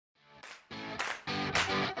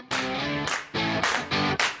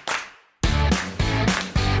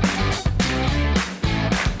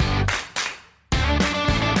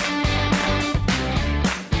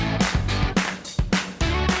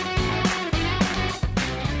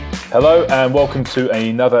Hello and welcome to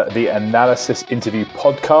another The Analysis Interview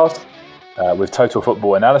podcast with Total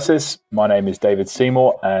Football Analysis. My name is David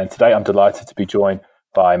Seymour and today I'm delighted to be joined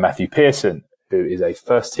by Mathew Pearson, who is a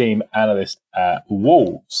first-team analyst at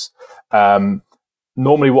Wolves.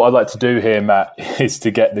 Normally what I'd like to do here, Matt, is to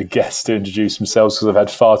get the guests to introduce themselves because I've had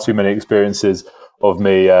far too many experiences of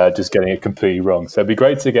me just getting it completely wrong. So it'd be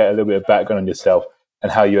great to get a little bit of background on yourself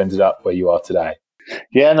and how you ended up where you are today.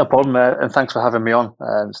 Yeah, no problem, and thanks for having me on.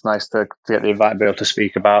 It's nice to get the invite and be able to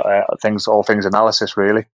speak about all things analysis,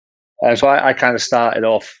 really. So I kind of started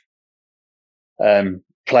off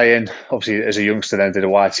playing, obviously, as a youngster, then did a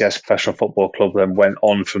YTS professional football club, then went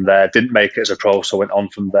on from there. Didn't make it as a pro, so went on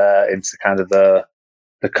from there into kind of the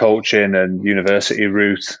coaching and university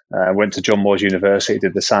route. Went to John Moores University,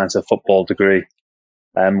 did the science of football degree.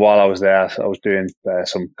 And while I was there, I was doing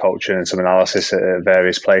some coaching and some analysis at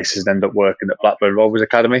various places, and ended up working at Blackburn Rovers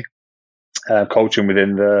Academy, coaching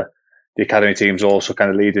within the academy teams, also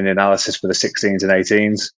kind of leading the analysis for the 16s and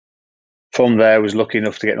 18s. From there, I was lucky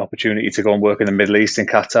enough to get an opportunity to go and work in the Middle East in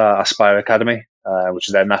Qatar, Aspire Academy, which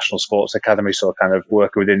is their national sports academy. So kind of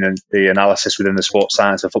working within the analysis within the sports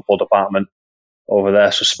science and football department over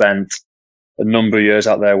there. So spent a number of years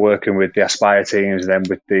out there working with the Aspire teams, then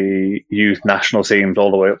with the youth national teams,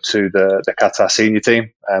 all the way up to the Qatar senior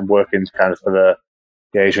team, and working kind of for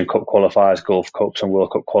the Asian Cup qualifiers, Gulf Cups, and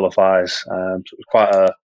World Cup qualifiers. So it was quite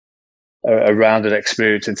a rounded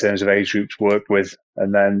experience in terms of age groups worked with.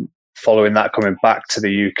 And then following that, coming back to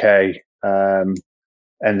the UK,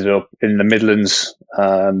 ended up in the Midlands,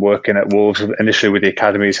 working at Wolves, initially with the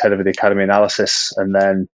academies, head of the academy analysis, and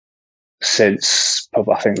then since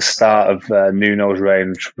I think the start of Nuno's reign,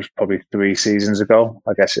 which was probably 3 seasons ago,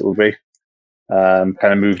 I guess it will be, kind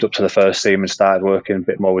of moved up to the first team and started working a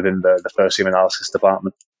bit more within the first team analysis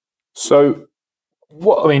department. So,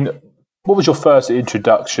 what was your first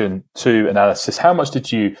introduction to analysis? How much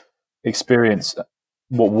did you experience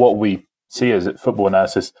what we see as football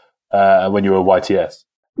analysis when you were at YTS?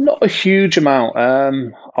 Not a huge amount.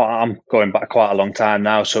 I'm going back quite a long time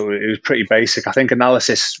now, so it was pretty basic. I think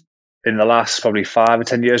analysis in the last probably 5 or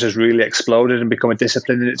 10 years has really exploded and become a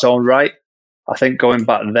discipline in its own right. I think going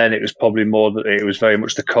back then, it was probably more that it was very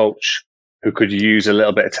much the coach who could use a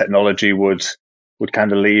little bit of technology would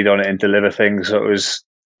kind of lead on it and deliver things. So it was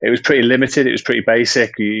pretty limited. It was pretty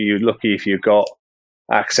basic. You're lucky if you got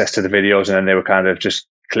access to the videos and then they were kind of just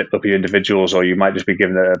clipped up your individuals, or you might just be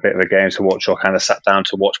given a bit of a game to watch, or kind of sat down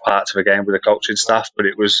to watch parts of a game with the coaching staff. But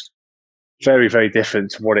it was very, very different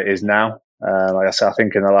to what it is now. Like I said, I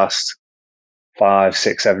think in the last 5,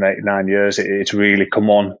 6, 7, 8, 9 years, it's really come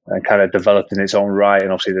on and kind of developed in its own right.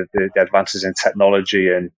 And obviously the advances in technology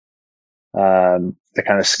and the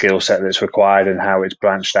kind of skill set that's required and how it's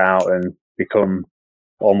branched out and become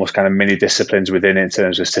almost kind of mini disciplines within it in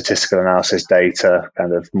terms of statistical analysis, data,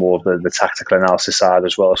 kind of more of the tactical analysis side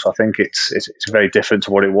as well. So I think it's very different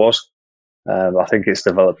to what it was. I think it's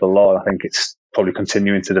developed a lot. I think it's probably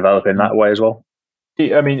continuing to develop in that way as well.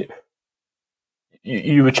 I mean,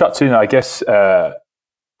 you were chucked in, I guess, at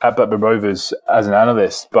Blackburn Rovers as an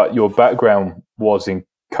analyst, but your background was in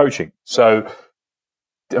coaching. So,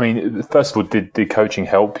 I mean, first of all, did coaching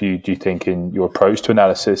help you, do you think, in your approach to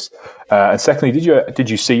analysis? And secondly, did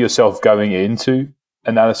you see yourself going into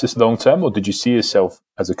analysis long term, or did you see yourself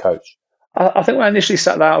as a coach? I think when I initially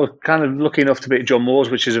sat there, I was kind of lucky enough to be at John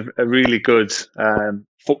Moores, which is a really good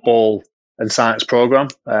football and science program.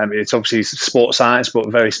 It's obviously sports science, but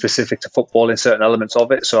very specific to football in certain elements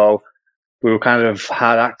of it. So we were kind of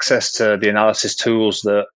had access to the analysis tools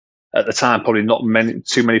that at the time probably not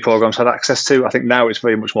too many programs had access to. I think now it's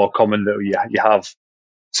very much more common that you have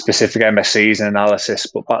specific MSCs in analysis,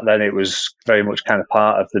 but back then it was very much kind of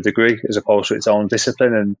part of the degree as opposed to its own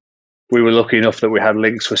discipline. And we were lucky enough that we had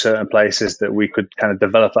links for certain places that we could kind of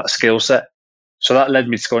develop that skill set. So that led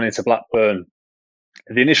me to going into Blackburn.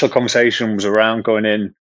 The initial conversation was around going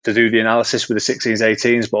in to do the analysis with the 16s,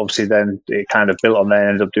 18s, but obviously then it kind of built on there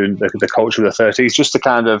and ended up doing the coach with the 30s, just to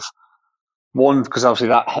kind of, one, because obviously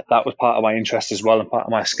that was part of my interest as well and part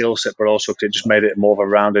of my skill set, but also because it just made it more of a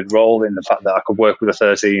rounded role in the fact that I could work with the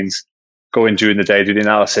 13s, go in during the day, do the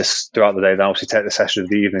analysis throughout the day, then obviously take the session of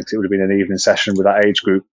the evening, because it would have been an evening session with that age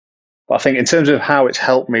group. But I think in terms of how it's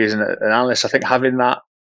helped me as an analyst, I think having that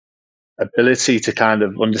ability to kind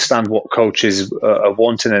of understand what coaches are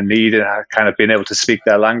wanting and need and kind of being able to speak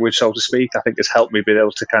their language, so to speak, I think has helped me be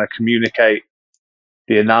able to kind of communicate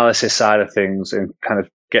the analysis side of things and kind of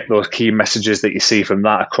get those key messages that you see from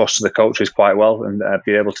that across to the coaches quite well, and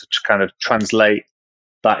be able to kind of translate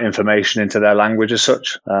that information into their language as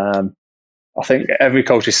such. I think every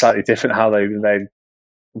coach is slightly different how they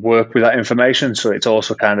work with that information. So it's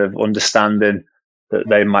also kind of understanding that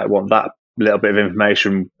they might want that little bit of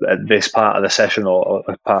information at this part of the session or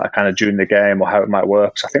a part of kind of during the game or how it might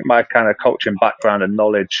work. So I think my kind of coaching background and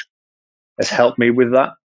knowledge has helped me with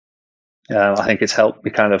that. I think it's helped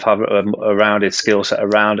me kind of have a rounded skill set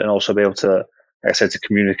around and also be able to, like I said, to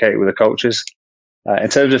communicate with the coaches. In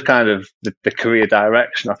terms of kind of the career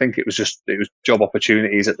direction, I think it was job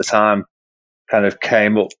opportunities at the time kind of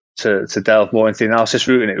came up to delve more into the analysis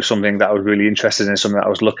route, and it was something that I was really interested in, something that I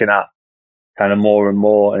was looking at kind of more and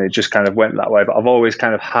more, and it just kind of went that way. But I've always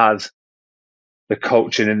kind of had the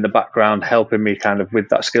coaching in the background helping me kind of with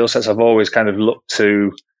that skill set. So I've always kind of looked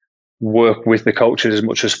to work with the coaches as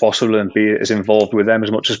much as possible and be as involved with them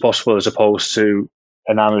as much as possible, as opposed to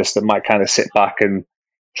an analyst that might kind of sit back and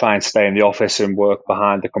try and stay in the office and work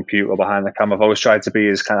behind the computer, behind the camera. I've always tried to be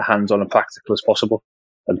as kind of hands-on and practical as possible.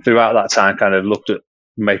 And throughout that time, kind of looked at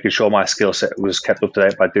making sure my skill set was kept up to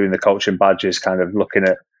date by doing the coaching badges, kind of looking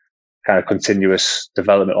at kind of continuous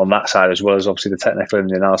development on that side, as well as obviously the technical and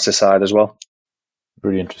the analysis side as well.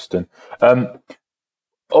 Really interesting.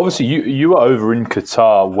 Obviously, you were over in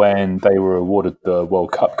Qatar when they were awarded the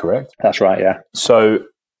World Cup, correct? That's right, yeah. So,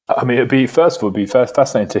 I mean, it'd be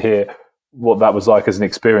fascinating to hear what that was like as an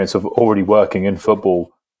experience of already working in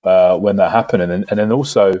football when that happened, and then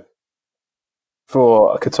also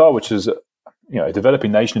for Qatar, which is a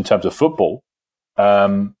developing nation in terms of football.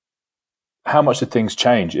 How much did things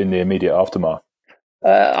change in the immediate aftermath?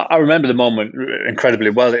 I remember the moment incredibly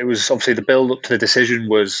well. It was obviously the build up to the decision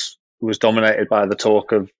was dominated by the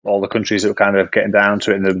talk of all the countries that were kind of getting down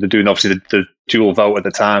to it, and they're doing obviously the dual vote at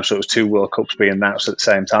the time. So it was 2 World Cups being announced at the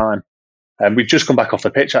same time. And we'd just come back off the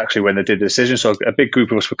pitch actually when they did the decision. So a big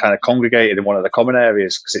group of us were kind of congregated in one of the common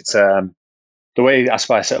areas, because it's the way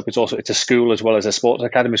Aspire set up. It's a school as well as a sports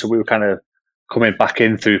academy. So we were kind of coming back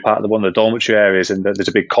in through part of one of the dormitory areas, and there's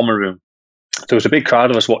a big common room. There was a big crowd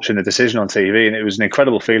of us watching the decision on TV, and it was an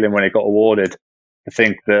incredible feeling when it got awarded. I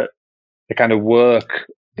think that the kind of work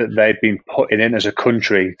that they'd been putting in as a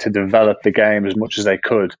country to develop the game as much as they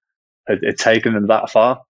could had taken them that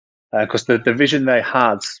far. Because the vision they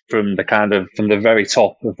had from the very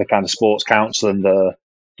top of the kind of sports council and the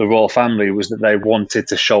royal family was that they wanted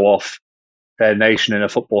to show off their nation in a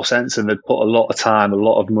football sense, and they'd put a lot of time, a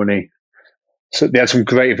lot of money. So they had some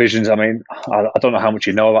great visions. I mean, I don't know how much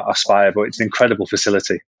you know about Aspire, but it's an incredible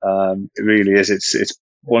facility. It really is. It's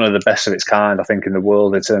one of the best of its kind, I think, in the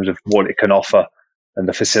world in terms of what it can offer and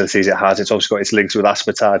the facilities it has. It's obviously got its links with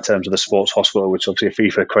Aspetar in terms of the sports hospital, which is obviously a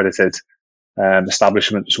FIFA accredited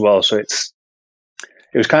establishment as well. So it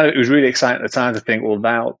was really exciting at the time to think, well,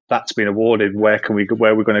 now that's been awarded, where are we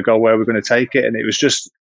going to go, where are we going to take it? And it was just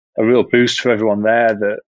a real boost for everyone there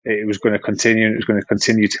that it was going to continue. It was going to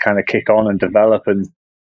continue to kind of kick on and develop, and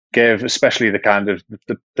give, especially the kind of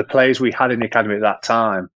the players we had in the academy at that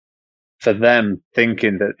time, for them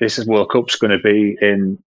thinking that this is World Cup's going to be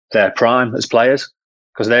in their prime as players,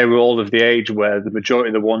 because they were all of the age where the majority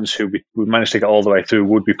of the ones who we managed to get all the way through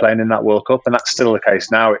would be playing in that World Cup, and that's still the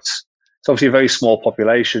case now. It's obviously a very small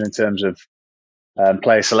population in terms of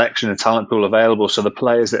player selection and talent pool available. So the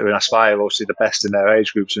players that are in Aspire are obviously the best in their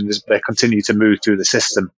age groups, and they continue to move through the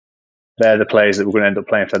system. They're the players that were going to end up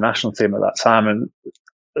playing for the national team at that time. And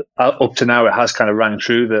up to now, it has kind of rang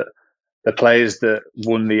true that the players that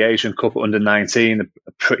won the Asian Cup at under 19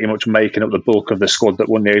 are pretty much making up the bulk of the squad that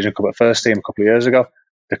won the Asian Cup at first team a couple of years ago.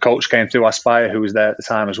 The coach came through Aspire, who was there at the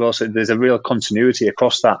time as well. So there's a real continuity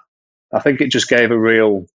across that. I think it just gave a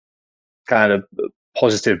real kind of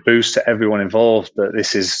positive boost to everyone involved that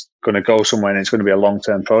this is going to go somewhere and it's going to be a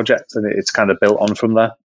long-term project, and it's kind of built on from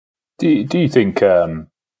there. Do you think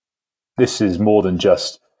this is more than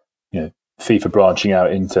just FIFA branching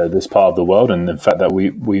out into this part of the world, and the fact that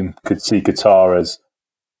we could see Qatar as,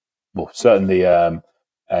 well, certainly a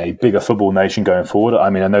bigger football nation going forward? I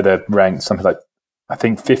mean, I know they're ranked something like, I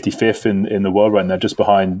think, 55th in the world right now, just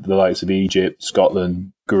behind the likes of Egypt,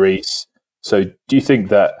 Scotland, Greece. So do you think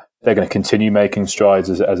that they're going to continue making strides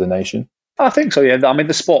as a nation? I think so, yeah. I mean,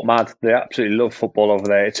 they're sport mad. They absolutely love football over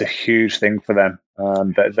there. It's a huge thing for them.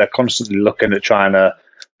 They're constantly looking at trying to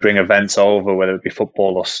bring events over, whether it be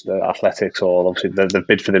football or athletics, or obviously they've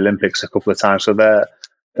bid for the Olympics a couple of times. So they're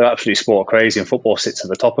absolutely sport crazy, and football sits at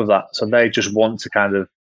the top of that. So they just want to kind of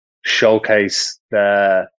showcase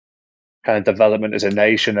their kind of development as a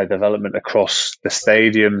nation, their development across the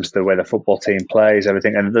stadiums, the way the football team plays,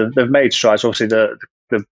 everything. And they've made strides. Obviously, they're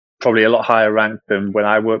probably a lot higher ranked than when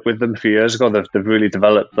I worked with them a few years ago. They've really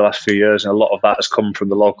developed the last few years, and a lot of that has come from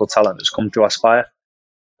the local talent that's come to Aspire.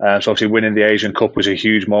 So obviously winning the Asian Cup was a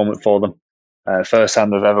huge moment for them. First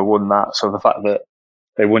time they've ever won that. So the fact that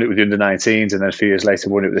they won it with the under-19s, and then a few years later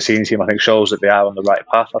won it with the senior team, I think shows that they are on the right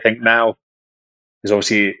path. I think now is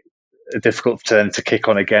obviously difficult for them to kick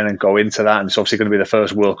on again and go into that, and it's obviously going to be the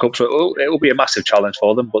first World Cup, so it will be a massive challenge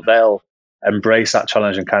for them, but they'll embrace that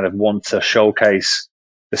challenge and kind of want to showcase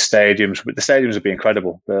the stadiums. But the stadiums will be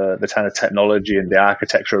incredible. The kind of technology and the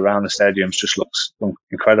architecture around the stadiums just looks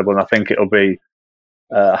incredible, and I think it'll be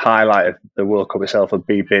a highlight of the World Cup itself will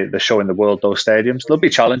be the showing the world those stadiums. There'll be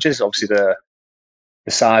challenges, obviously the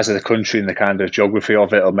size of the country and the kind of geography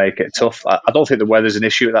of it will make it tough. I don't think the weather's an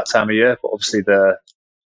issue at that time of year, but obviously the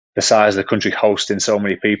size of the country hosting so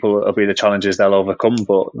many people will be the challenges they'll overcome,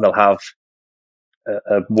 but they'll have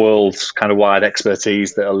a world kind of wide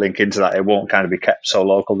expertise that'll link into that. It won't kind of be kept so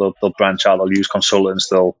local. They'll branch out, they'll use consultants,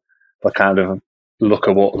 they'll kind of look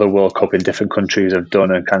at what the World Cup in different countries have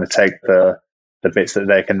done and kind of take the bits that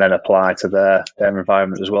they can then apply to their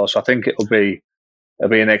environment as well. So I think it'll be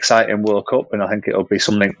an exciting World Cup, and I think it'll be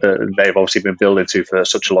something that they've obviously been building to for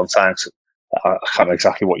such a long time. So I can't know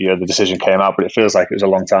exactly what year the decision came out, but it feels like it was a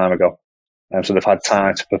long time ago. So they've had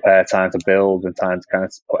time to prepare, time to build, and time to kind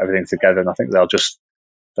of put everything together. And I think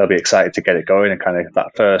they'll be excited to get it going. And kind of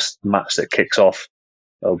that first match that kicks off,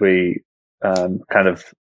 there'll be kind of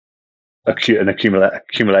an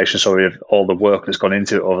accumulation, of all the work that's gone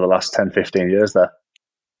into it over the last 10, 15 years there.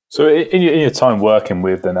 So in your time working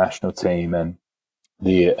with the national team and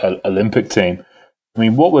the Olympic team, I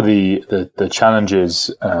mean, what were the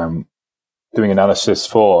challenges doing analysis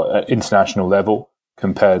for at international level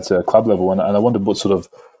compared to club level? And I wondered what sort of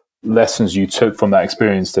lessons you took from that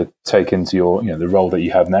experience to take into your, the role that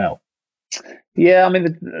you have now. Yeah, I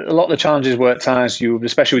mean, a lot of the challenges were at times,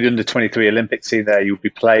 especially with the under-23 Olympic team there, you'd be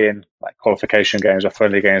playing like qualification games or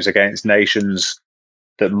friendly games against nations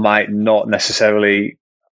that might not necessarily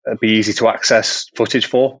be easy to access footage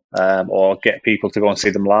for, or get people to go and see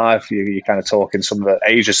them live. You're kind of talking some of the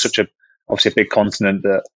Asia's such obviously a big continent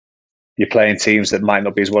that you're playing teams that might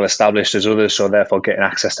not be as well established as others, so therefore getting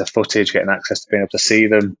access to footage, getting access to being able to see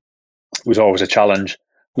them was always a challenge.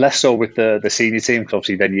 Less so with the senior team, because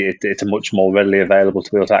obviously then it's much more readily available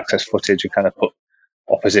to be able to access footage and kind of put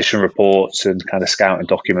opposition reports and kind of scouting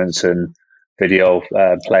documents and video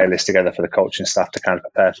playlists together for the coaching staff to kind of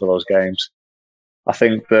prepare for those games. I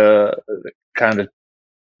think the kind of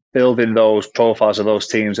building those profiles of those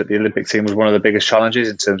teams at the Olympic team was one of the biggest challenges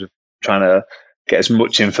in terms of trying to get as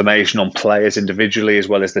much information on players individually as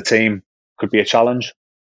well as the team could be a challenge.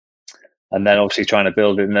 And then obviously trying to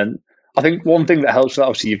build it. And then I think one thing that helps,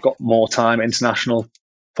 obviously you've got more time international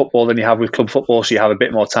football than you have with club football, so you have a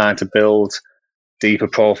bit more time to build deeper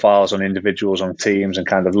profiles on individuals, on teams, and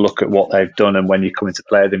kind of look at what they've done. And when you come in to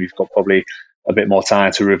play them, you've got probably a bit more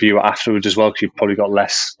time to review it afterwards as well, because you've probably got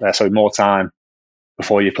more time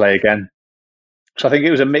before you play again. So I think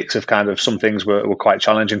it was a mix of kind of some things were quite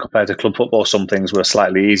challenging compared to club football, some things were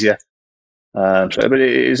slightly easier. But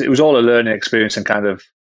it was all a learning experience, and kind of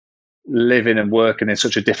living and working in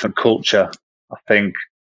such a different culture, I think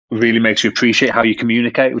really makes you appreciate how you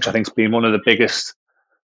communicate, which I think has been one of the biggest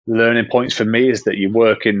learning points for me, is that you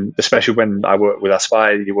work in, especially when I work with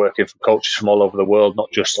Aspire, you're working for coaches from all over the world,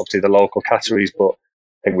 not just obviously the local Qataris, but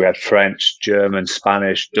I think we had French, German,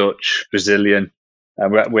 Spanish, Dutch, Brazilian,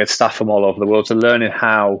 and we had staff from all over the world. So learning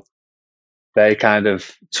how they kind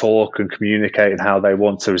of talk and communicate and how they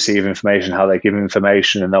want to receive information, how they give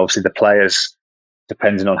information, and obviously the players,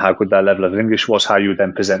 depending on how good their level of English was, how you would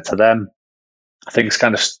then present to them. I think it's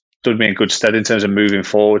kind of stood me in good stead in terms of moving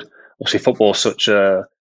forward. Obviously, football is such a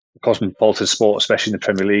cosmopolitan sport, especially in the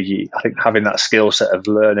Premier League. I think having that skill set of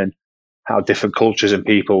learning how different cultures and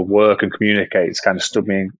people work and communicate, it's kind of stood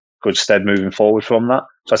me in good stead moving forward from that.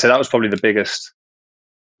 So I'd say that was probably the biggest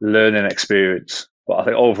learning experience. But I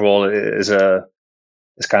think overall it's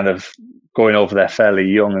kind of going over there fairly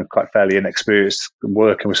young and quite fairly inexperienced,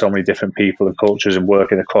 working with so many different people and cultures and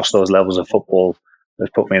working across those levels of football has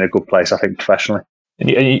put me in a good place, I think, professionally. And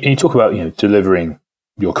you talk about delivering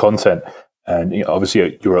your content, and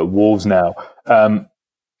obviously you're at Wolves now, and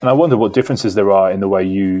I wonder what differences there are in the way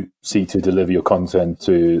you seek to deliver your content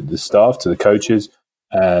to the staff, to the coaches,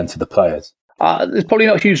 and to the players. There's probably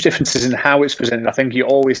not huge differences in how it's presented. I think you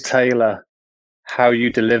always tailor how you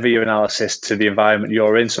deliver your analysis to the environment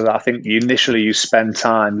you're in. So that I think initially you spend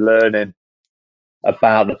time learning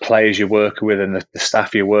about the players you're working with and the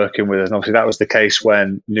staff you're working with. And obviously that was the case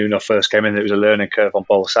when Nuno first came in. There was a learning curve on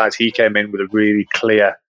both sides. He came in with a really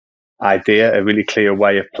clear idea, a really clear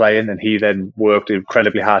way of playing, and he then worked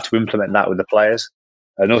incredibly hard to implement that with the players.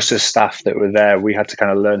 And us as staff that were there, we had to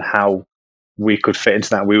kind of learn how we could fit into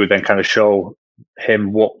that. We would then kind of show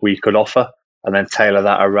him what we could offer and then tailor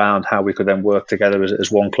that around how we could then work together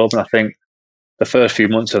as one club. And I think the first few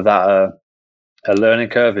months of that are a learning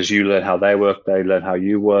curve as you learn how they work, they learn how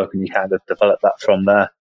you work, and you kind of develop that from there.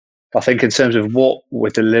 I think in terms of what we're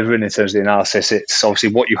delivering in terms of the analysis, it's obviously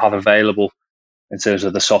what you have available in terms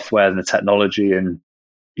of the software and the technology, and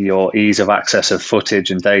your ease of access of footage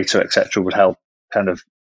and data, etc., would help kind of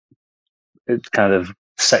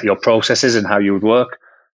set your processes and how you would work.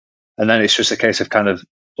 And then it's just a case of kind of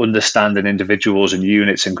understanding individuals and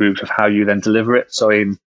units and groups of how you then deliver it. So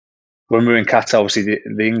when we were in Qatar, obviously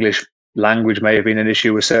the English language may have been an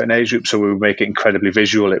issue with certain age groups, so we would make it incredibly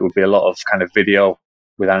visual. It would be a lot of kind of video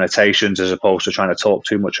with annotations as opposed to trying to talk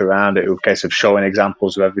too much around it. It was a case of showing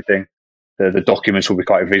examples of everything. The documents will be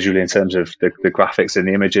quite visually in terms of the graphics and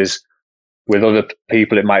the images. With other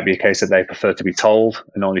people, it might be a case that they prefer to be told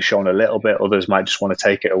and only shown a little bit. Others might just want to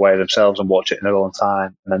take it away themselves and watch it in their own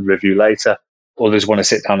time and then review later. Others want to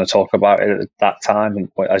sit down and talk about it at that time and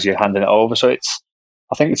as you're handing it over. So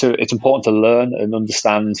I think it's important to learn and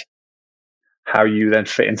understand how you then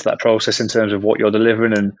fit into that process in terms of what you're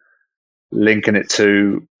delivering and linking it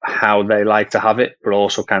to how they like to have it, but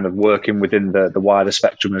also kind of working within the wider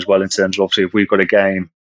spectrum as well in terms of obviously if we've got a game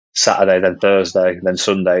Saturday, then Thursday, then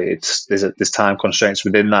Sunday, there's time constraints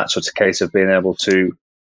within that. So it's a case of being able to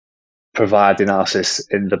provide the analysis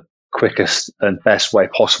in the quickest and best way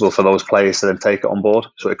possible for those players to then take it on board.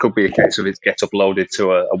 So it could be a case of it gets uploaded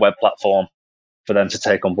to a web platform for them to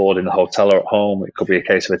take on board in the hotel or at home. It could be a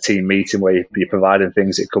case of a team meeting where you're providing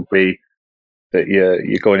things. It could be that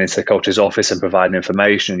you're going into the coach's office and providing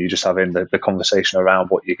information. You're just having the conversation around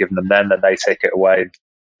what you're giving them then they take it away,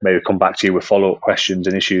 maybe come back to you with follow-up questions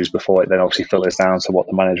and issues before it then obviously filters down to what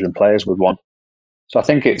the manager and players would want. So I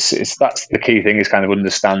think that's the key thing, is kind of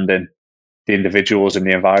understanding the individuals and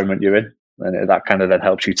the environment you're in, and that kind of then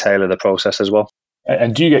helps you tailor the process as well.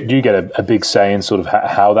 And do you get a big say in sort of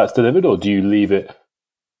how that's delivered, or do you leave it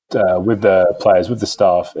with the players, with the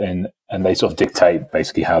staff, and they sort of dictate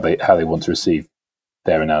basically how they want to receive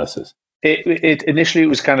their analysis? It initially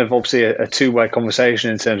was kind of obviously a two-way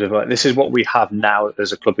conversation in terms of like, this is what we have now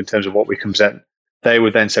as a club in terms of what we can present. They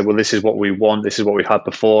would then say, well, this is what we want, this is what we've had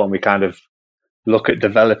before, and we kind of look at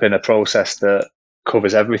developing a process that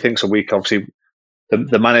covers everything. So we obviously,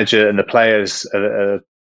 the manager and the players are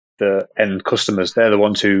the end customers. They're the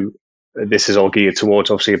ones who this is all geared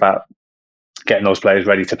towards, obviously, about getting those players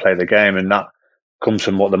ready to play the game, and that comes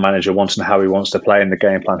from what the manager wants and how he wants to play in the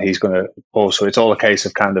game plan he's going to pose. So it's all a case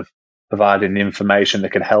of kind of providing the information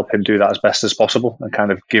that can help him do that as best as possible, and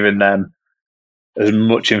kind of giving them as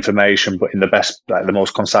much information, but in the best, like the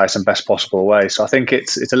most concise and best possible way. So I think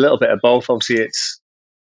it's a little bit of both. Obviously, it's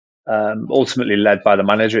ultimately led by the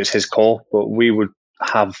manager; it's his call, but we would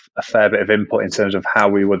have a fair bit of input in terms of how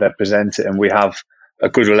we would then present it, and we have a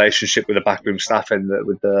good relationship with the backroom staff and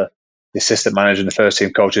with the assistant manager and the first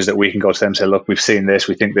team coaches, that we can go to them and say, look, we've seen this,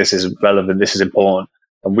 we think this is relevant, this is important.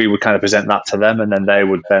 And we would kind of present that to them, and then they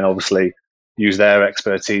would then obviously use their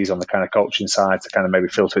expertise on the kind of coaching side to kind of maybe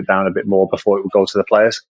filter it down a bit more before it would go to the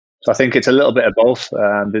players. So I think it's a little bit of both.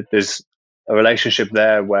 There's a relationship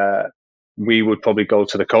there where we would probably go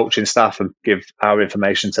to the coaching staff and give our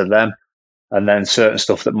information to them. And then certain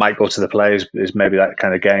stuff that might go to the players is maybe that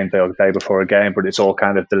kind of game day or the day before a game, but it's all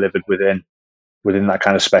kind of delivered within that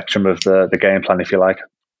kind of spectrum of the game plan, if you like.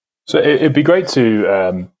 So it'd be great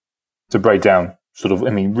to break down sort of, I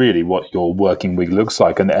mean, really what your working week looks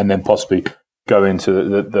like, and then possibly go into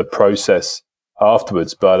the process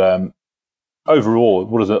afterwards. But overall,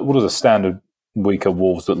 what does a standard week of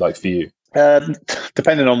Wolves look like for you?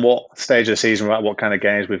 Depending on what stage of the season we're at, what kind of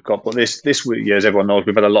games we've got. But this week, as everyone knows,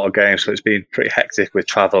 we've had a lot of games, so it's been pretty hectic with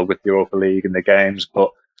travel, with the Europa League and the games. But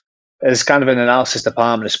as kind of an analysis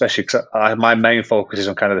department, especially because my main focus is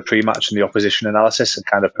on kind of the pre-match and the opposition analysis and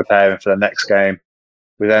kind of preparing for the next game.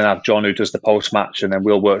 We then have John, who does the post-match, and then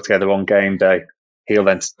we'll work together on game day. He'll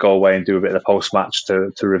then go away and do a bit of the post-match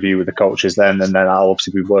to review with the coaches then, and then I'll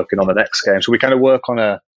obviously be working on the next game. So we kind of work on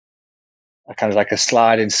a kind of like a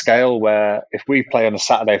sliding scale, where if we play on a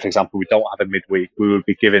Saturday, for example, we don't have a midweek, we would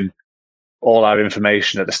be giving all our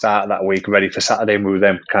information at the start of that week ready for Saturday, and we would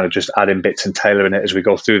then kind of just add in bits and tailoring it as we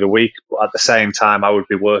go through the week. But at the same time, I would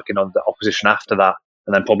be working on the opposition after that,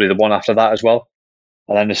 and then probably the one after that as well.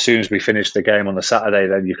 And then as soon as we finish the game on the Saturday,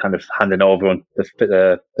 then you're kind of handing over on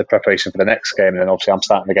the preparation for the next game. And then obviously I'm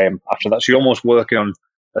starting the game after that. So you're almost working on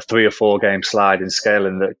a 3 or 4 game sliding scale,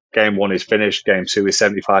 and that game 1 is finished, game 2 is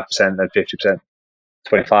 75%, then 50%,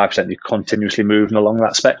 25%. You're continuously moving along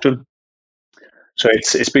that spectrum. So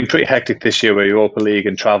it's been pretty hectic this year with Europa League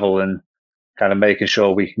and travel, and kind of making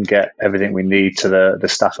sure we can get everything we need to the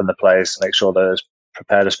staff and the players to make sure they're as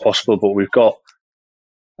prepared as possible. But we've got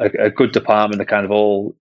a good department that kind of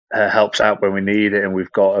all helps out when we need it, and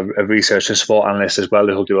we've got a research and sport analyst as well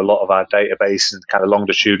who'll do a lot of our database and kind of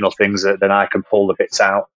longitudinal things that then I can pull the bits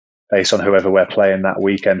out based on whoever we're playing that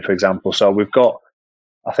weekend, for example. So we've got,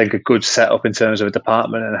 I think, a good setup in terms of a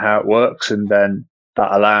department and how it works, and then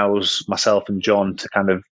that allows myself and John to kind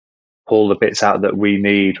of pull the bits out that we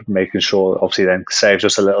need, making sure obviously then saves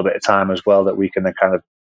us a little bit of time as well, that we can then kind of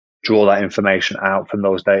draw that information out from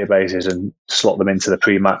those databases and slot them into the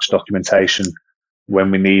pre-match documentation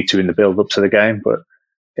when we need to in the build up to the game. But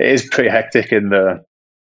it is pretty hectic in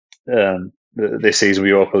this season with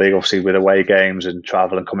Europa League, obviously with away games and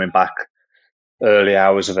travel and coming back early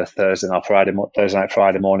hours of a Thursday night, Friday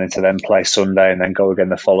morning to then play Sunday and then go again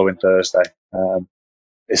the following Thursday.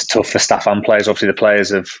 It's tough for staff and players. Obviously, the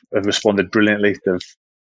players have responded brilliantly.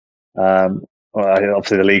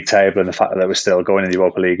 Obviously, the league table and the fact that we're still going in the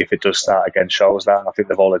Europa League, if it does start again, shows that. I think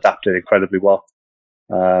they've all adapted incredibly well.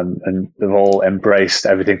 And they've all embraced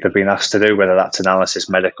everything they've been asked to do, whether that's analysis,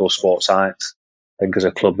 medical, sports science. I think as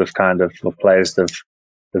a club, of players,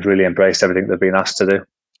 they've really embraced everything they've been asked to do.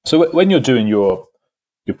 So when you're doing your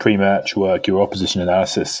pre-match work, your opposition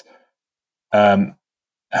analysis,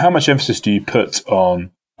 how much emphasis do you put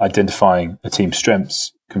on identifying a team's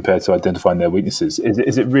strengths compared to identifying their weaknesses?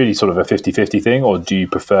 Is it really sort of a 50-50 thing, or do you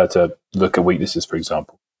prefer to look at weaknesses, for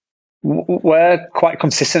example? We're quite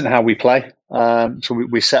consistent in how we play. So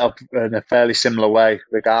we set up in a fairly similar way,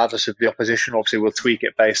 regardless of the opposition. Obviously, we'll tweak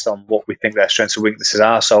it based on what we think their strengths and weaknesses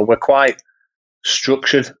are. So we're quite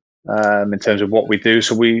structured in terms of what we do.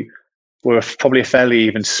 So we're probably a fairly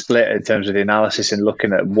even split in terms of the analysis and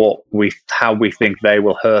looking at how we think they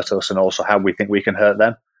will hurt us and also how we think we can hurt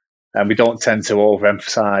them. And we don't tend to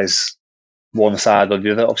overemphasize one side or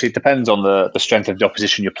the other. Obviously, it depends on the strength of the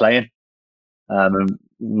opposition you're playing, and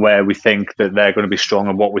where we think that they're going to be strong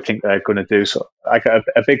and what we think they're going to do. So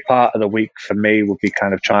a big part of the week for me would be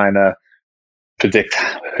kind of trying to predict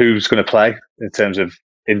who's going to play in terms of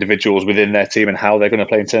individuals within their team and how they're going to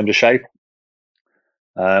play in terms of shape.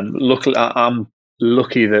 Luckily, I'm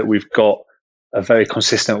lucky that we've got a very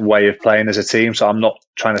consistent way of playing as a team. So I'm not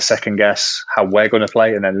trying to second guess how we're going to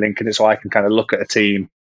play and then linking it. So I can kind of look at a team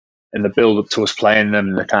in the build up to us playing them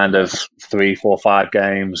in the kind of 3, 4, 5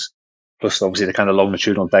 games, plus obviously the kind of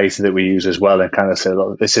longitudinal data that we use as well, and kind of say,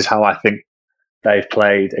 look, this is how I think they've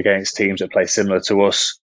played against teams that play similar to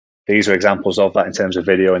us. These are examples of that in terms of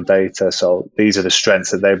video and data. So these are the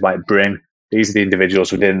strengths that they might bring. These are the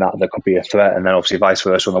individuals within that could be a threat. And then obviously vice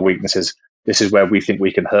versa on the weaknesses. This is where we think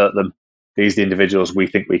we can hurt them. These are the individuals we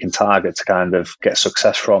think we can target to kind of get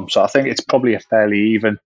success from. So I think it's probably a fairly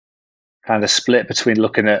even kind of split between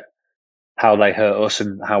looking at how they hurt us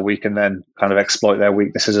and how we can then kind of exploit their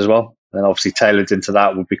weaknesses as well. And obviously tailored into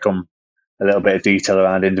that will become a little bit of detail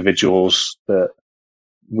around individuals that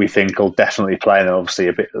we think will definitely play, and obviously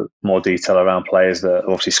a bit more detail around players that are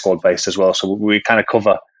obviously squad based as well. So we kind of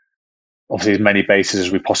cover obviously as many bases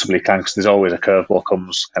as we possibly can, because there's always a curveball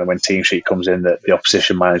comes kind of when team sheet comes in that the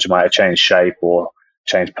opposition manager might have changed shape or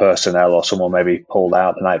changed personnel, or someone maybe pulled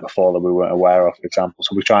out the night before that we weren't aware of, for example.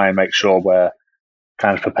 So we try and make sure we're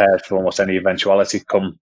kind of prepared for almost any eventuality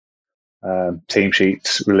come team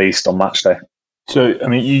sheets released on match day. So, I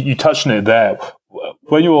mean, you touched on it there.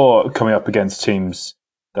 When you're coming up against teams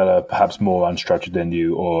that are perhaps more unstructured than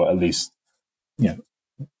you, or at least,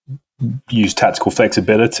 use tactical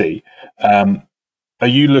flexibility, are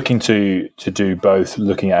you looking to do both,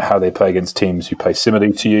 looking at how they play against teams who play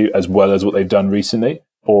similarly to you as well as what they've done recently?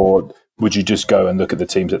 Or would you just go and look at the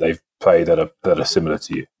teams that they've played that are similar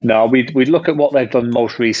to you? No, we'd look at what they've done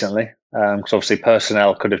most recently, because obviously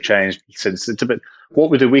personnel could have changed since. It's a bit, what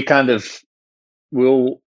we do,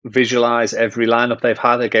 we'll visualize every lineup they've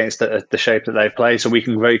had against the shape that they play, so we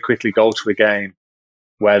can very quickly go to a game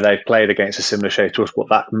where they've played against a similar shape to us, but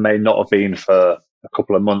that may not have been for a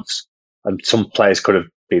couple of months, and some players could have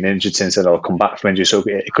been injured since then or come back from injury. So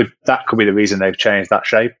that could be the reason they've changed that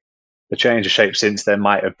shape. The change of shape since then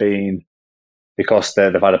might have been because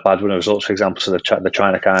they've had a bad run of results, for example. So they're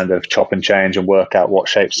trying to kind of chop and change and work out what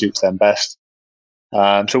shape suits them best.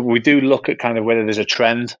 So we do look at kind of whether there's a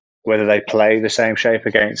trend, whether they play the same shape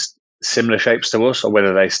against similar shapes to us, or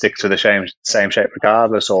whether they stick to the same shape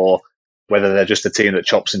regardless, or whether they're just a team that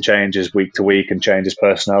chops and changes week to week and changes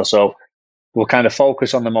personnel. So we'll kind of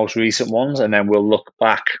focus on the most recent ones, and then we'll look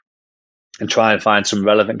back and try and find some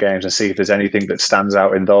relevant games and see if there's anything that stands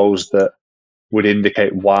out in those that would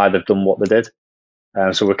indicate why they've done what they did.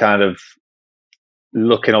 So we're kind of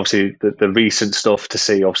looking, obviously, the recent stuff to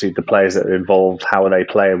see, obviously, the players that are involved, how they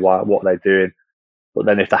play, what they're doing. But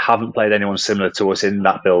then if they haven't played anyone similar to us in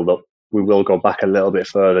that build-up, we will go back a little bit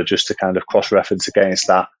further just to kind of cross-reference against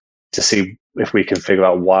that to see if we can figure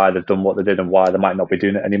out why they've done what they did and why they might not be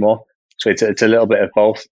doing it anymore. So it's a little bit of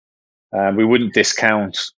both. We wouldn't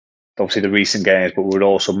discount obviously the recent games, but we would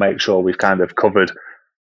also make sure we've kind of covered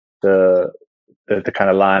the kind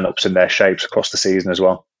of lineups and their shapes across the season as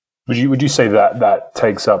well. Would you say that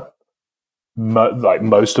takes up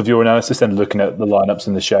most of your analysis and looking at the lineups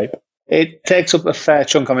and the shape? It takes up a fair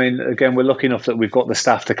chunk. I mean, again, we're lucky enough that we've got the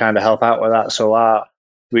staff to kind of help out with that. So our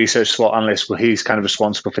research SWOT analyst, well, he's kind of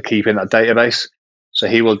responsible for keeping that database. So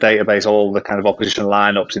he will database all the kind of opposition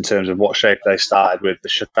lineups in terms of what shape they started with, the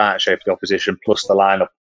starting shape of the opposition, plus the lineup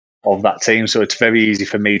of that team. So it's very easy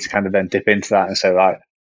for me to kind of then dip into that and say, right,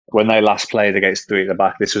 when they last played against three at the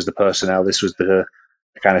back, this was the personnel, this was the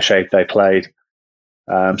kind of shape they played.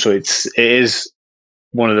 So it is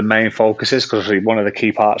one of the main focuses, because one of the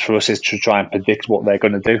key parts for us is to try and predict what they're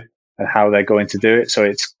going to do and how they're going to do it. So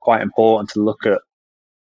it's quite important to look at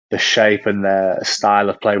the shape and their style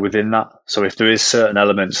of play within that. So if there is certain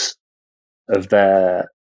elements of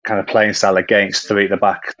their kind of playing style against three at the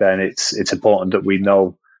back, then it's important that we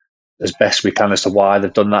know as best we can as to why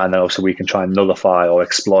they've done that, and then also we can try and nullify or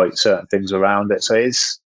exploit certain things around it. So it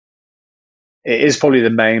is probably the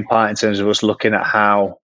main part in terms of us looking at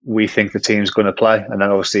how we think the team's going to play, and then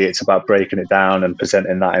obviously it's about breaking it down and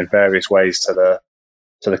presenting that in various ways to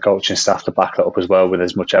the coaching staff to back that up as well with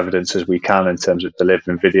as much evidence as we can in terms of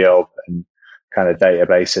delivering video and kind of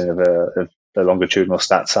databasing of the longitudinal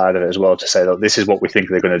stat side of it as well, to say, look, this is what we think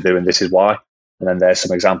they're going to do and this is why. And then there's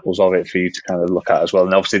some examples of it for you to kind of look at as well.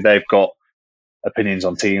 And obviously they've got opinions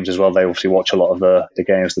on teams as well. They obviously watch a lot of the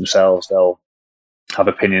games themselves. They'll have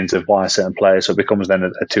opinions of why certain players. So it becomes then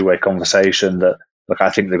a two-way conversation that, look, I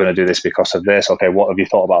think they're going to do this because of this. Okay, what have you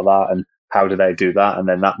thought about that? And how do they do that? And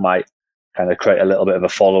then that might kind of create a little bit of a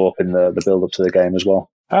follow-up in the build-up to the game as well.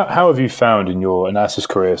 How have you found in your analysis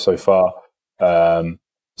career so far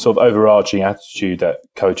sort of overarching attitude that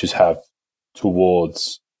coaches have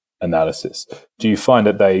towards analysis? Do you find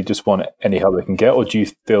that they just want any help they can get, or do you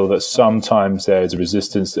feel that sometimes there is a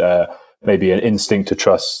resistance, maybe an instinct to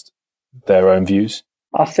trust their own views?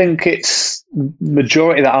 I think it's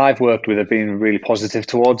majority that I've worked with have been really positive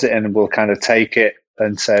towards it, and will kind of take it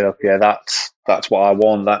and say, look, yeah, that's what I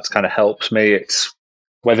want. That kind of helps me. It's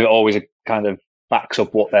whether it always kind of backs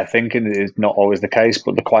up what they're thinking is not always the case,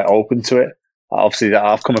 but they're quite open to it. Obviously,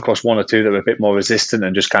 I've come across one or two that are a bit more resistant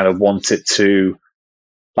and just kind of want it to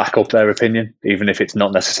back up their opinion, even if it's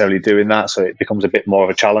not necessarily doing that. So it becomes a bit more of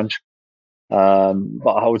a challenge. But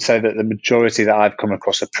I would say that the majority that I've come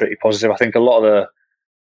across are pretty positive. I think a lot of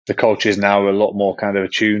the coaches now are a lot more kind of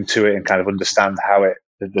attuned to it and kind of understand how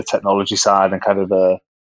the technology side and kind of the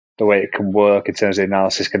way it can work in terms of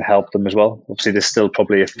analysis can help them as well. Obviously, there's still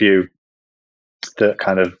probably a few that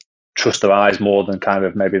kind of trust their eyes more than kind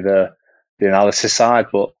of maybe the analysis side,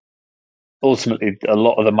 but ultimately a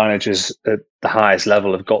lot of the managers at the highest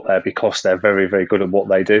level have got there because they're very, very good at what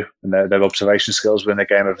they do, and their observation skills within the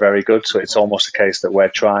game are very good. So it's almost a case that we're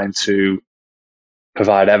trying to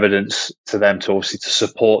provide evidence to them to obviously to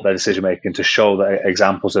support their decision making, to show the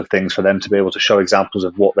examples of things for them to be able to show examples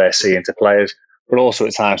of what they're seeing to players, but also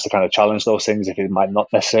at times to kind of challenge those things if it might not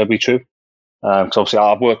necessarily be true. Because obviously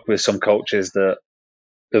I've worked with some coaches that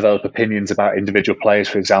develop opinions about individual players,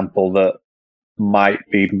 for example, that might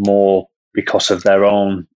be more because of their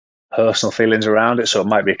own personal feelings around it. So it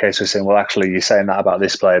might be a case of saying, well, actually, you're saying that about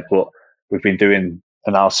this player, but we've been doing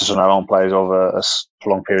analysis on our own players over a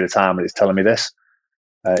long period of time, and it's telling me this.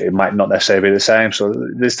 It might not necessarily be the same. So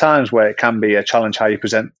there's times where it can be a challenge how you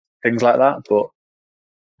present things like that. But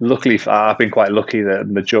luckily, I've been quite lucky that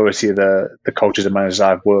the majority of the coaches and managers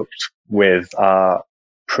I've worked with are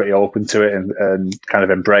pretty open to it and kind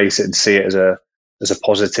of embrace it and see it as a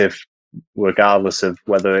positive, regardless of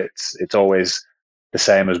whether it's always the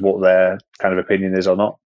same as what their kind of opinion is or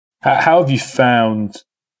not. How have you found,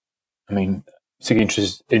 I mean,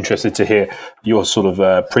 particularly interested to hear your sort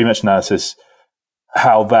of pre-match analysis,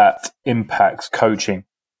 how that impacts coaching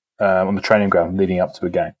on the training ground leading up to a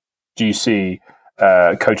game. Do you see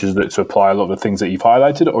coaches look to apply a lot of the things that you've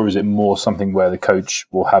highlighted, or is it more something where the coach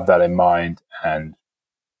will have that in mind and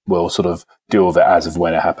will sort of deal with it as of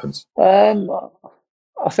when it happens?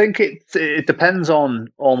 I think it depends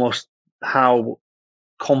on almost how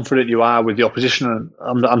confident you are with the opposition.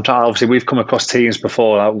 I'm trying. Obviously, we've come across teams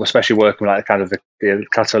before, especially working with like kind of the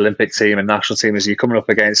Qatar Olympic team and national team. Is you're coming up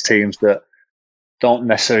against teams that don't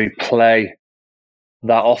necessarily play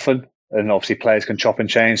that often, and obviously players can chop and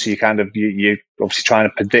change. So you obviously trying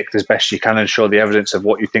to predict as best you can and show the evidence of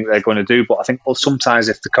what you think they're going to do. But I think sometimes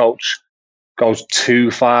if the coach goes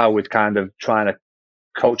too far with kind of trying to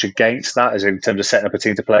coach against that, as in terms of setting up a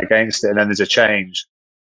team to play against it, and then there's a change,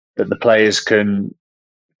 that the players can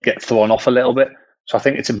get thrown off a little bit. So I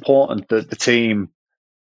think it's important that the team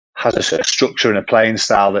has a structure and a playing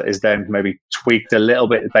style that is then maybe tweaked a little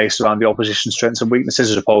bit based around the opposition's strengths and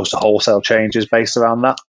weaknesses, as opposed to wholesale changes based around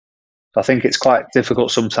that. So I think it's quite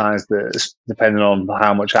difficult sometimes, depending on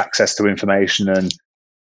how much access to information and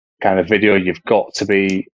kind of video you've got, to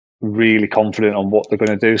be really confident on what they're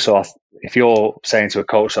going to do. So if you're saying to a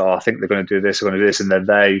coach, I think they're going to do this, they're going to do this, and then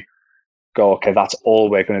they go, okay, that's all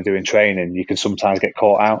we're going to do in training, you can sometimes get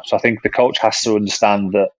caught out. So I think the coach has to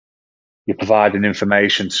understand that you're providing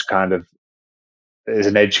information to kind of as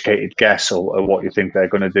an educated guess or what you think they're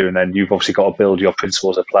going to do, and then you've obviously got to build your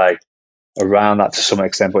principles of play around that to some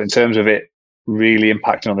extent. But in terms of it really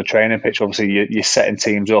impacting on the training pitch, obviously you're setting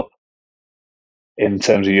teams up in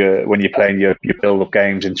terms of when you're playing your build-up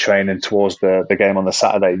games and training towards the game on the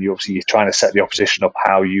Saturday. You're trying to set the opposition up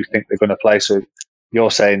how you think they're going to play. So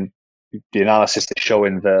you're saying the analysis is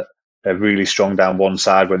showing that they're really strong down one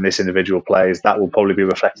side when this individual plays. That will probably be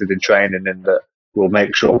reflected in training, and that we'll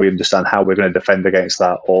make sure we understand how we're going to defend against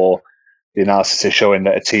that. Or the analysis is showing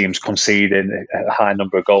that a team's conceding a high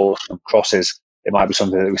number of goals from crosses. It might be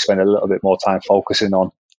something that we spend a little bit more time focusing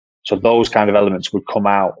on. So those kind of elements would come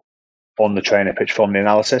out on the training pitch from the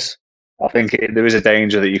analysis. I think there is a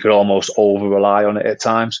danger that you could almost over-rely on it at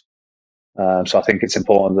times. So I think it's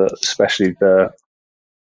important that especially the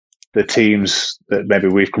teams that maybe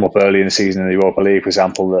we've come up early in the season in the Europa League, for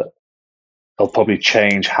example, that they'll probably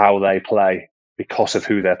change how they play because of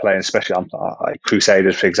who they're playing. Especially like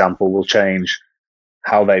Crusaders, for example, will change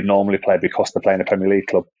how they normally play because they're playing a Premier League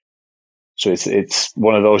club. So it's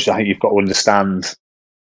one of those, I think you've got to understand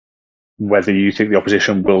whether you think the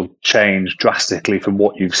opposition will change drastically from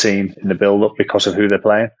what you've seen in the build-up because of who they're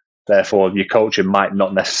playing. Therefore, your coaching might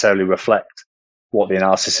not necessarily reflect what the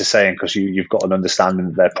analysis is saying, because you've got an understanding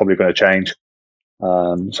that they're probably going to change.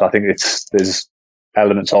 So I think there's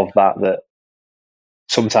elements of that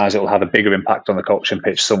sometimes it will have a bigger impact on the coaching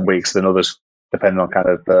pitch some weeks than others, depending on kind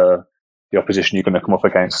of the opposition you're going to come up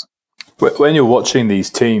against. When you're watching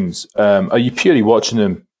these teams, are you purely watching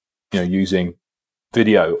them, using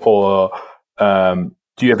video, or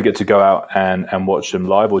do you ever get to go out and watch them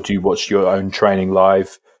live, or do you watch your own training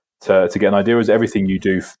live to get an idea? Or is everything you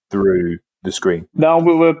do through the screen? No,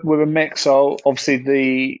 we're a mix. So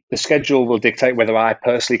obviously the schedule will dictate whether I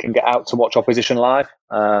personally can get out to watch opposition live.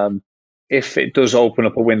 If it does open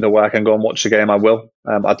up a window where I can go and watch the game, I will.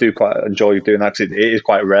 I do quite enjoy doing that, because it is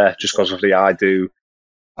quite rare, just because obviously I do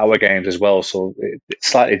our games as well. So it's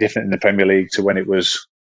slightly different in the Premier League to when it was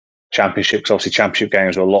Championship, because obviously Championship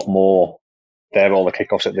games are a lot more, they're all the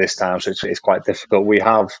kickoffs at this time, so it's quite difficult. We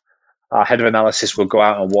have our head of analysis will go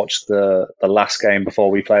out and watch the last game before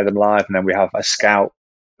we play them live, and then we have a scout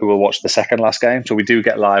who will watch the second last game. So we do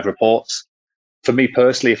get live reports. For me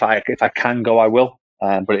personally, if I can go, I will,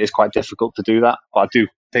 but it is quite difficult to do that. But I do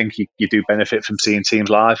think you do benefit from seeing teams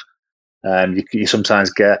live, and you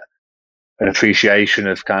sometimes get an appreciation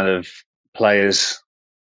of kind of players'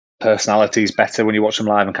 personalities better when you watch them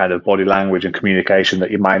live, and kind of body language and communication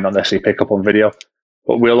that you might not necessarily pick up on video.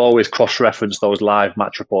 But we'll always cross-reference those live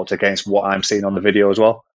match reports against what I'm seeing on the video as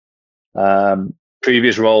well.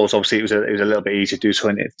 Previous roles, obviously, it was a little bit easier to do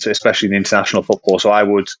so, especially in international football. So I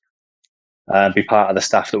would be part of the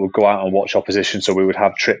staff that would go out and watch opposition. So we would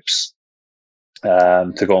have trips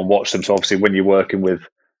to go and watch them. So obviously, when you're working with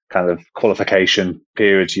kind of qualification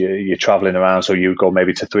periods, you're traveling around. So you would go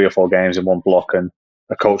maybe to 3 or 4 games in one block, and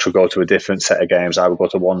a coach would go to a different set of games. I would go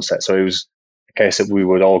to one set. So it was a case that we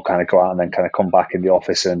would all kind of go out and then kind of come back in the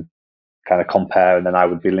office and kind of compare, and then I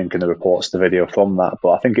would be linking the reports to video from that.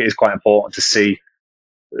 But I think it is quite important to see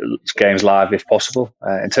games live if possible.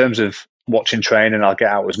 In terms of watching training, I'll get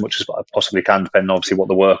out as much as I possibly can, depending on obviously what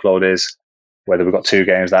the workload is, whether we've got 2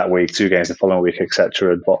 games that week, 2 games the following week,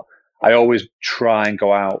 etc. But I always try and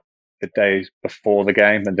go out the day before the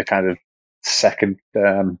game, and the kind of second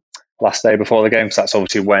last day before the game, because that's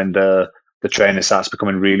obviously when the training starts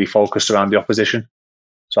becoming really focused around the opposition.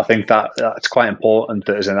 So I think that's quite important,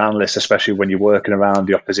 that as an analyst, especially when you're working around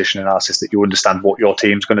the opposition analysis, that you understand what your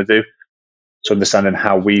team's going to do. So understanding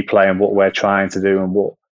how we play and what we're trying to do and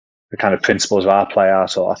what the kind of principles of our play are.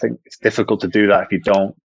 So I think it's difficult to do that if you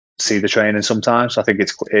don't see the training sometimes. I think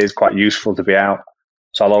it is quite useful to be out.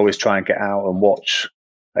 So I'll always try and get out and watch.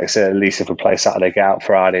 Like I said, at least if we play Saturday, get out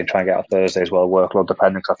Friday and try and get out Thursday as well, workload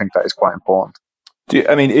depending, because I think that is quite important.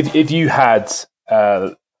 If you had,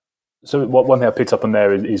 so one thing I picked up on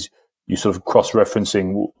there is you sort of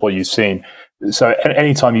cross-referencing what you've seen. So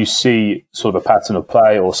anytime you see sort of a pattern of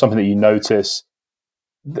play or something that you notice,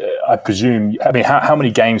 I presume, how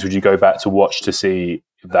many games would you go back to watch to see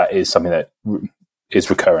if that is something that is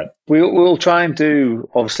recurrent? We'll try and do,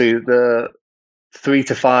 obviously, the 3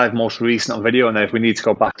 to 5 most recent on video, and then if we need to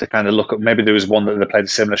go back to kind of look at, maybe there was one that they played a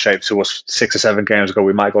similar shape to us 6 or 7 games ago,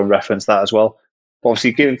 we might go and reference that as well. But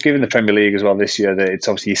obviously, given the Premier League as well this year, that it's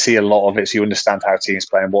obviously you see a lot of it, so you understand how teams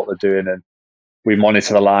play and what they're doing, and we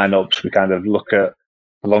monitor the lineups. We kind of look at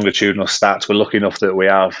the longitudinal stats. We're lucky enough that we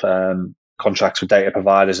have contracts with data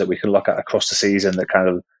providers that we can look at across the season that kind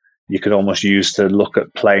of you could almost use to look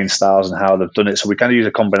at playing styles and how they've done it. So we kind of use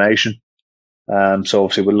a combination. So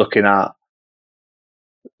obviously we're looking at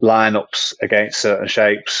lineups against certain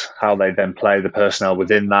shapes, how they then play the personnel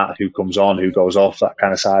within that, who comes on, who goes off, that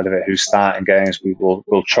kind of side of it, who's starting games.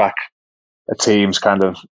 We'll track a team's kind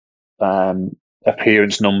of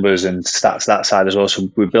appearance numbers and stats that side as well. So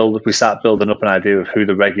we start building up an idea of who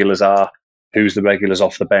the regulars are, who's the regulars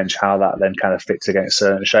off the bench, how that then kind of fits against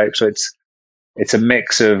certain shapes. So it's a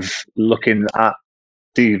mix of looking at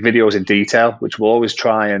the videos in detail, which we'll always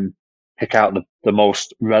try and pick out the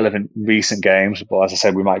most relevant recent games. But as I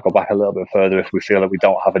said, we might go back a little bit further if we feel that we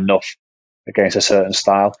don't have enough against a certain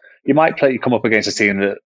style. You might come up against a team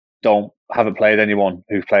that haven't played anyone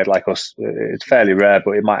who's played like us. It's fairly rare,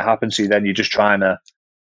 but it might happen. So then you're just trying to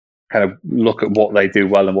kind of look at what they do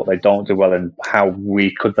well and what they don't do well and how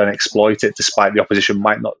we could then exploit it, despite the opposition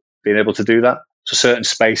might not be able to do that. So certain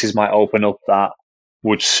spaces might open up that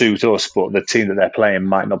would suit us, but the team that they're playing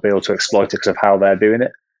might not be able to exploit it because of how they're doing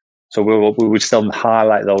it. So we would still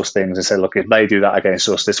highlight those things and say, look, if they do that against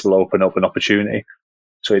us, this will open up an opportunity.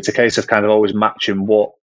 So it's a case of kind of always matching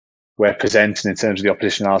what we're presenting in terms of the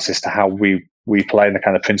opposition analysis to how we play and the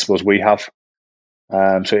kind of principles we have.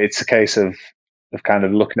 So it's a case of kind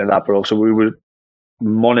of looking at that, but also we would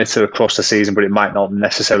monitor across the season, but it might not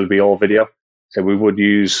necessarily be all video. So we would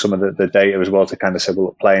use some of the data as well to kind of say,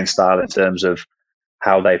 well, playing style in terms of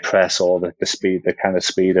how they press or the speed, the kind of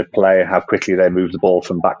speed of play, how quickly they move the ball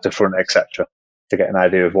from back to front, etc., to get an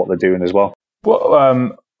idea of what they're doing as well. What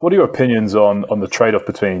are your opinions on the trade-off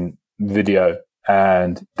between video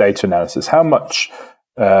and data analysis? How much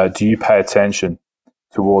do you pay attention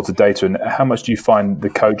towards the data, and how much do you find the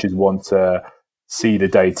coaches want to see the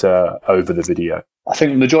data over the video? I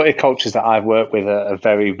think the majority of coaches that I've worked with are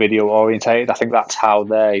very video orientated. I think that's how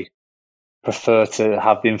they prefer to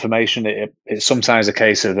have the information. It's sometimes a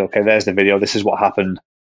case of, okay, there's the video, this is what happened.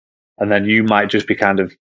 And then you might just be kind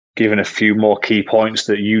of given a few more key points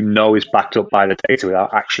that you know is backed up by the data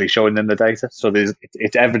without actually showing them the data. So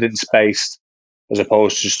it's evidence-based as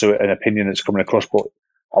opposed to just an opinion that's coming across. But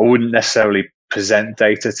I wouldn't necessarily present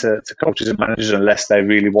data to coaches and managers unless they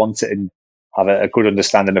really want it and have a good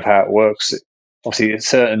understanding of how it works. Obviously,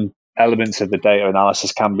 certain elements of the data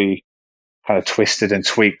analysis can be kind of twisted and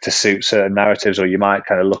tweaked to suit certain narratives, or you might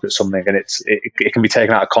kind of look at something and it can be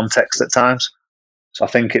taken out of context at times. So I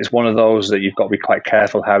think it's one of those that you've got to be quite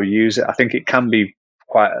careful how you use it. I think it can be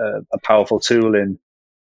quite a powerful tool in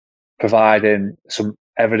providing some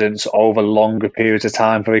evidence over longer periods of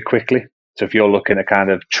time very quickly. So if you're looking at kind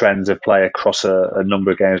of trends of play across a number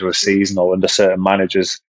of games or a season or under certain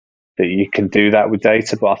managers, that you can do that with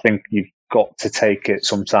data. But I think you've got to take it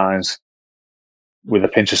sometimes with a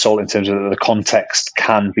pinch of salt in terms of the context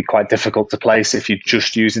can be quite difficult to place if you're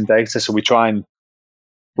just using data. So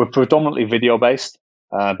we're predominantly video based,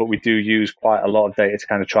 but we do use quite a lot of data to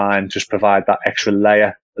kind of try and just provide that extra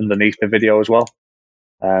layer underneath the video as well.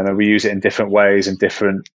 And we use it in different ways and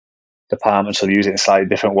different departments will use it in slightly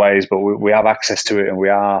different ways, but we have access to it and we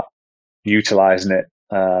are utilizing it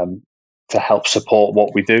to help support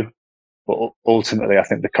what we do. But ultimately, I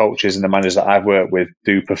think the coaches and the managers that I've worked with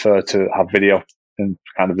do prefer to have video and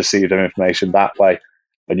kind of receive their information that way.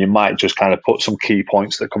 And you might just kind of put some key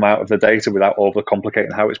points that come out of the data without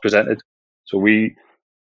overcomplicating how it's presented. So we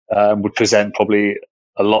would present probably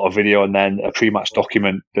a lot of video and then a pre-match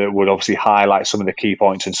document that would obviously highlight some of the key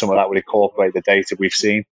points, and some of that would incorporate the data we've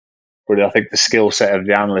seen. But I think the skill set of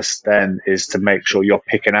the analyst then is to make sure you're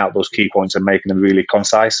picking out those key points and making them really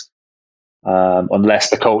concise. Unless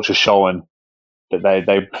the coach is showing that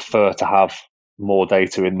they prefer to have more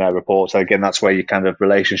data in their reports. So again, that's where your kind of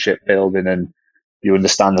relationship building and your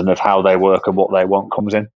understanding of how they work and what they want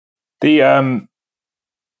comes in. The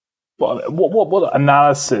what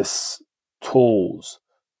analysis tools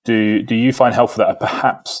do you find helpful that are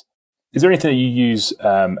perhaps, is there anything that you use,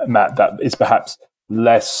 Matt, that is perhaps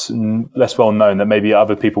less well known that maybe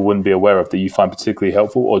other people wouldn't be aware of that you find particularly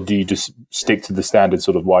helpful, or do you just stick to the standard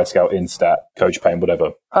sort of Y-Scout, Instat, Coach Pain,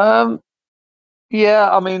 whatever? Yeah,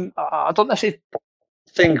 I mean, I don't necessarily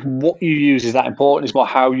think what you use is that important. It's more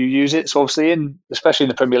how you use it. So obviously, especially in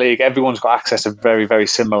the Premier League, everyone's got access to very, very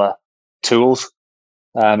similar tools.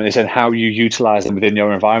 And it's in how you utilize them within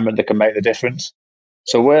your environment that can make the difference.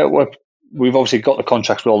 So we've obviously got the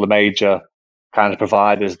contracts with all the major kind of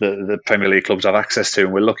providers that the Premier League clubs have access to,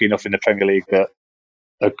 and we're lucky enough in the Premier League that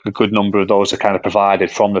a good number of those are kind of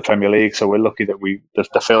provided from the Premier League. So we're lucky that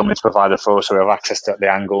the film is provided for us, so we have access to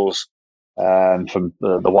the angles from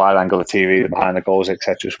the wide angle of TV, the behind the goals,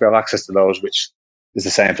 etc. So we have access to those, which is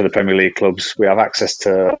the same for the Premier League clubs. We have access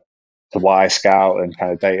to Y Scout and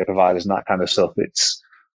kind of data providers and that kind of stuff. It's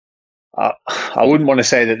I wouldn't want to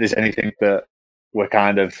say that there's anything that we're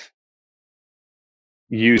kind of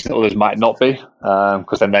using that others might not be,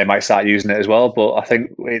 because then they might start using it as well. But I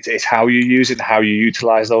think it's how you use it and how you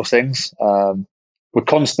utilize those things. We're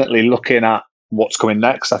constantly looking at what's coming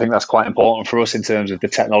next. I think that's quite important for us in terms of the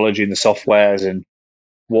technology and the softwares and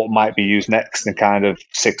what might be used next in kind of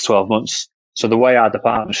 6-12 months. So the way our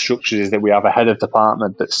department structured is that we have a head of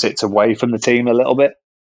department that sits away from the team a little bit.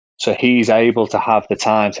 So he's able to have the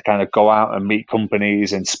time to kind of go out and meet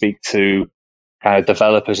companies and speak to kind of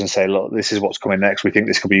developers and say, look, this is what's coming next. We think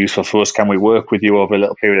this could be useful for us. Can we work with you over a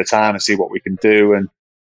little period of time and see what we can do? And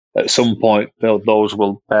at some point, those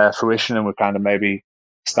will bear fruition and we'll kind of maybe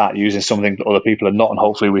start using something that other people are not. And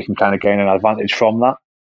hopefully we can kind of gain an advantage from that.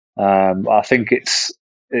 I think it's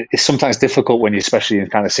sometimes difficult when you, especially in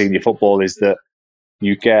kind of senior football, is that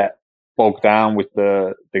you get bogged down with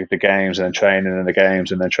the games and then training and the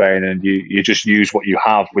games and then training. And you just use what you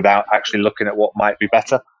have without actually looking at what might be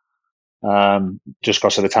better. Just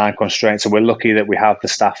because of the time constraints. So we're lucky that we have the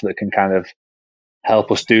staff that can kind of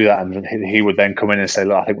help us do that. And he would then come in and say,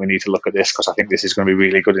 look, I think we need to look at this because I think this is going to be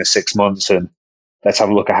really good in 6 months. And let's have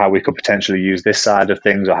a look at how we could potentially use this side of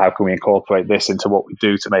things, or how can we incorporate this into what we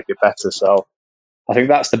do to make it better. So I think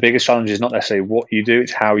that's the biggest challenge, is not necessarily what you do,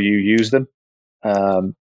 it's how you use them.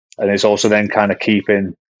 And it's also then kind of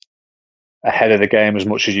keeping ahead of the game as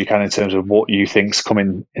much as you can in terms of what you think's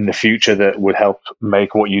coming in the future that would help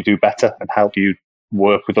make what you do better and help you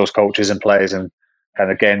work with those coaches and players and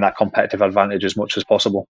kind of gain that competitive advantage as much as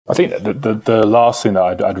possible. I think the last thing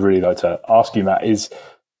that I'd really like to ask you, Matt, is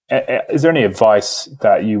there any advice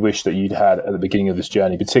that you wish that you'd had at the beginning of this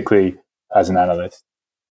journey, particularly as an analyst?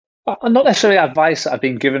 Not necessarily advice that I've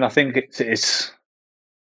been given. I think it's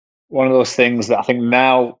one of those things that I think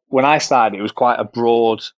now, when I started, it was quite a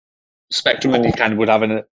broad spectrum, and you kind of would have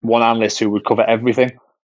one analyst who would cover everything.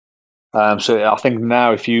 So I think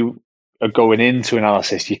now, if you are going into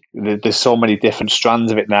analysis, there's so many different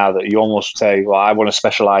strands of it now that you almost say, well, I want to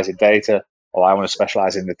specialize in data, or I want to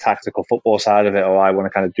specialize in the tactical football side of it, or I want to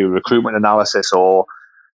kind of do recruitment analysis or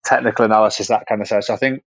technical analysis, that kind of stuff. So I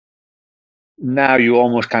think now you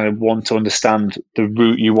almost kind of want to understand the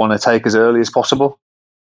route you want to take as early as possible.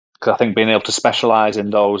 Because I think being able to specialize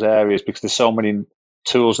in those areas, because there's so many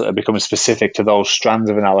tools that are becoming specific to those strands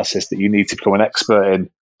of analysis that you need to become an expert in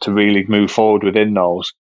to really move forward within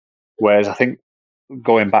those. Whereas I think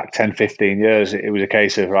going back 10, 15 years, it was a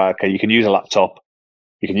case of, right, okay, you can use a laptop,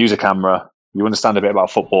 you can use a camera, you understand a bit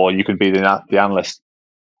about football, you can be the analyst.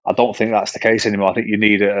 I don't think that's the case anymore. I think you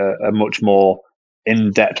need a much more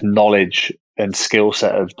in-depth knowledge and skill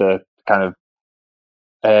set of the kind of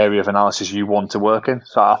area of analysis you want to work in.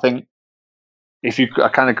 So I think if you are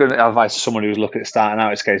kind of good advice to someone who's looking at starting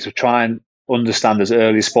out, it's a case of try and understand as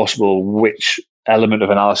early as possible which element of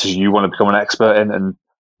analysis you want to become an expert in and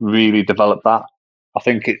really develop that. I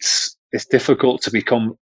think it's difficult to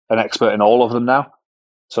become an expert in all of them now.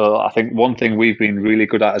 So I think one thing we've been really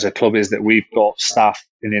good at as a club is that we've got staff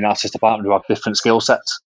in the analysis department who have different skill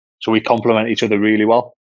sets. So we complement each other really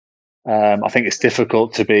well. I think it's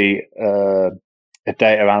difficult to be a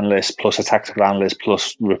data analyst plus a tactical analyst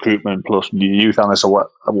plus recruitment plus youth analyst or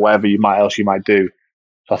whatever you might do.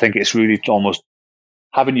 So I think it's really almost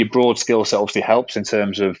having your broad skill set obviously helps in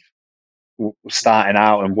terms of starting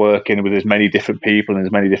out and working with as many different people in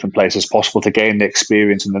as many different places as possible to gain the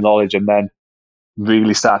experience and the knowledge, and then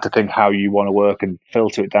really start to think how you want to work and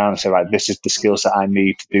filter it down and say, right, this is the skill set I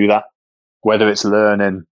need to do that. Whether it's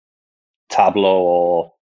learning Tableau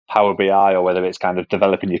or Power BI, or whether it's kind of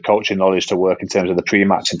developing your coaching knowledge to work in terms of the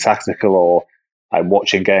pre-match and tactical, or like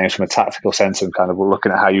watching games from a tactical sense and kind of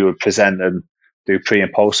looking at how you would present and do pre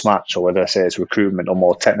and post match, or whether I say it's recruitment or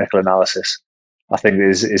more technical analysis, I think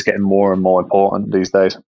is getting more and more important these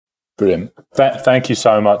days. Brilliant. Thank you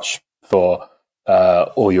so much for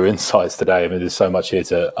all your insights today. I mean, there's so much here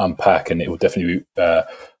to unpack, and it will definitely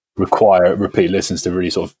require repeat listens to really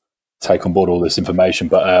sort of take on board all this information.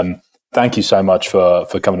 But thank you so much for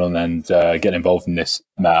coming on and getting involved in this,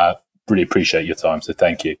 Matt. I really appreciate your time, so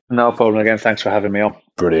thank you. No problem. Again, thanks for having me on.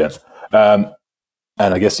 Brilliant.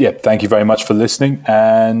 And I guess, thank you very much for listening,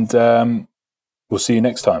 and we'll see you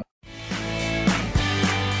next time.